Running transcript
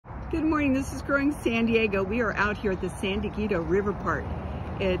Good morning, this is Growing San Diego. We are out here at the San Dieguito River Park.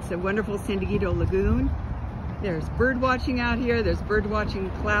 It's a wonderful San Dieguito Lagoon. There's bird watching out here, there's bird watching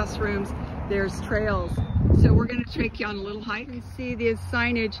classrooms, there's trails. So we're going to take you on a little hike and see the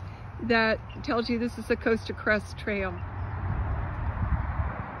signage that tells you this is the Coast to Crest Trail.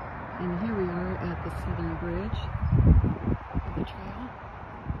 And here we are at the Southern Bridge of the trail.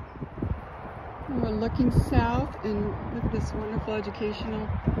 And we're looking south and look at this wonderful educational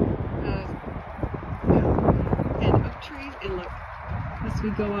and oak trees. And look, as we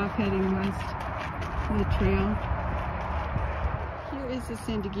go off heading west to the trail. Here is the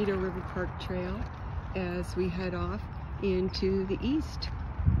San Dieguito River Park Trail as we head off into the east.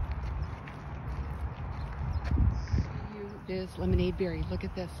 This lemonade berry, look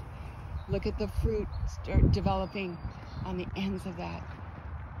at this. Look at the fruit start developing on the ends of that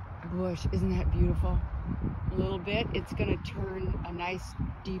bush. Isn't that beautiful? A little bit, it's going to turn a nice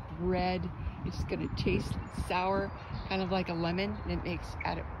deep red. It's going to taste sour, kind of like a lemon. And it makes,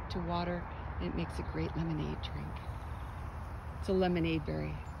 add it to water, and it makes a great lemonade drink. It's a lemonade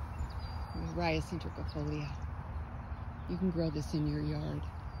berry with Rhus integrifolia. You can grow this in your yard.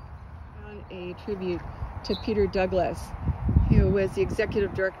 On a tribute to Peter Douglas, who was the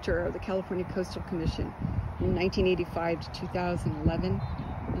executive director of the California Coastal Commission in 1985 to 2011.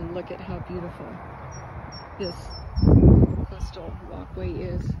 And look at how beautiful this coastal walkway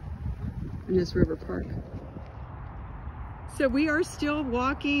is in this river park. So we are still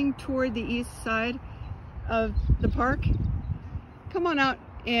walking toward the east side of the park. Come on out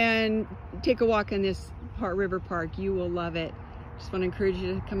and take a walk in this river park. You will love it. Just want to encourage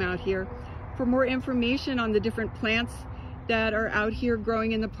you to come out here. For more information on the different plants that are out here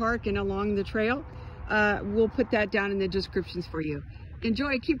growing in the park and along the trail, we'll put that down in the descriptions for you.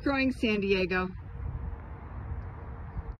 Enjoy, keep growing San Diego.